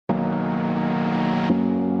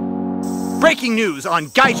Breaking news on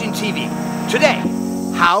Gaijin TV. Today,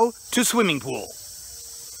 how to swimming pool.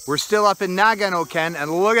 We're still up in Nagano-ken, and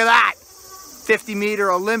look at that!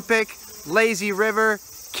 50-meter Olympic, lazy river,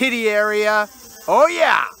 kiddie area. Oh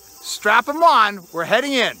yeah! Strap them on, we're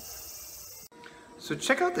heading in. So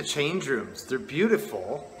check out the change rooms. They're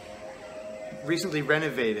beautiful. Recently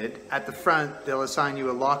renovated. At the front, they'll assign you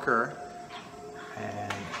a locker,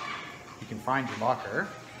 and you can find your locker.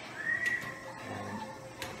 And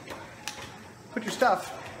put your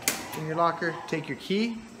stuff in your locker, take your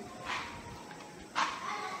key.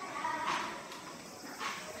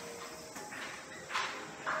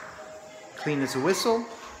 Clean as a whistle.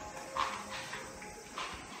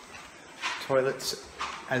 Toilets,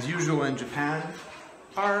 as usual in Japan,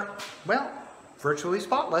 are, well, virtually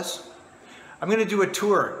spotless. I'm going to do a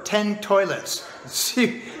tour, 10 toilets,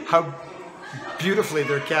 see how beautifully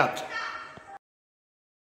they're kept.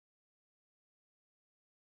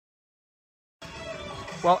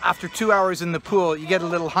 Well, after 2 hours in the pool, you get a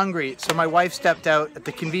little hungry, so my wife stepped out at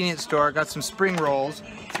the convenience store, got some spring rolls,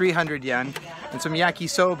 300 yen, and some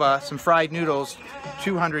yakisoba, some fried noodles,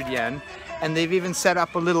 200 yen, and they've even set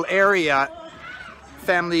up a little area.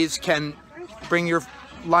 Families can bring your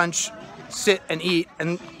lunch, sit and eat,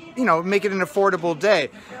 and you know, make it an affordable day.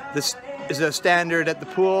 This is a standard at the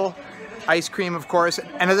pool, ice cream of course,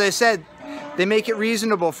 and as I said, they make it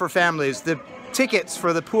reasonable for families. The tickets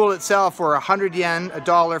for the pool itself were 100 yen,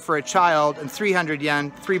 $1 for a child, and 300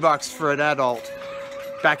 yen, $3 for an adult.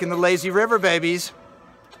 Back in the lazy river, babies.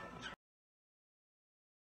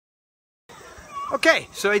 Okay,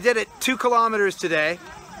 so I did it 2 kilometers today.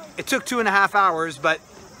 It took 2.5 hours, but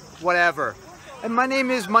whatever. And my name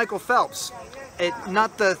is Michael Phelps.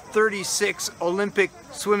 Not the 36 Olympic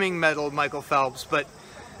swimming medal Michael Phelps, but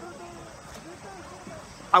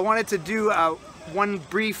I wanted to do one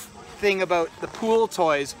brief thing about the pool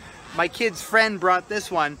toys. My kid's friend brought this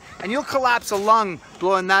one, and you'll collapse a lung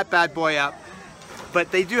blowing that bad boy up.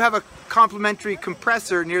 But they do have a complimentary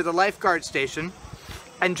compressor near the lifeguard station.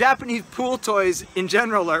 And Japanese pool toys in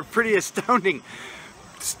general are pretty astounding.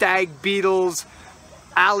 Stag beetles,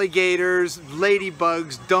 alligators,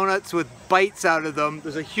 ladybugs, donuts with bites out of them.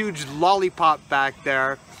 There's a huge lollipop back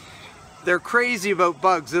there. They're crazy about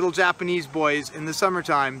bugs, little Japanese boys in the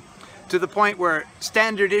summertime, to the point where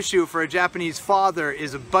standard issue for a Japanese father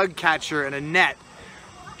is a bug catcher and a net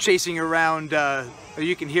chasing around,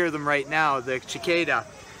 you can hear them right now, the cicada.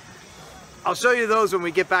 I'll show you those when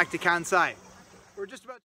we get back to Kansai. We're just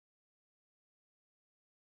about.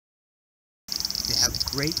 They have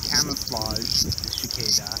great camouflage, the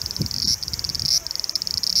cicada.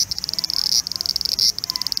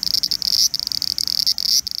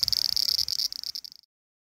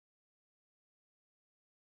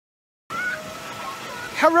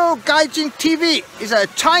 Hello, Gaijin TV. It's a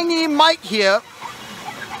Chinese mic here.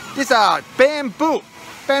 This is bamboo.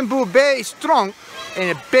 Bamboo very strong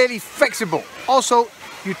and very flexible. Also,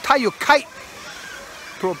 you tie your kite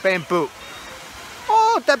to a bamboo.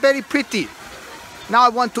 Oh, that's very pretty. Now I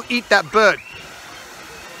want to eat that bird.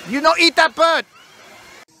 You don't eat that bird!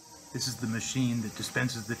 This is the machine that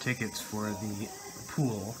dispenses the tickets for the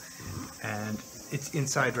pool, and it's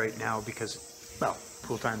inside right now because, well,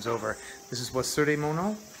 pool time's over. This is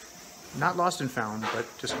wasuremono, not lost and found, but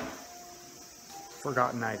just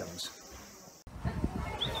forgotten items.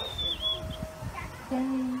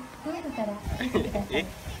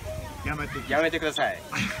 やめてください。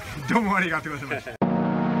どうもありがとうございました。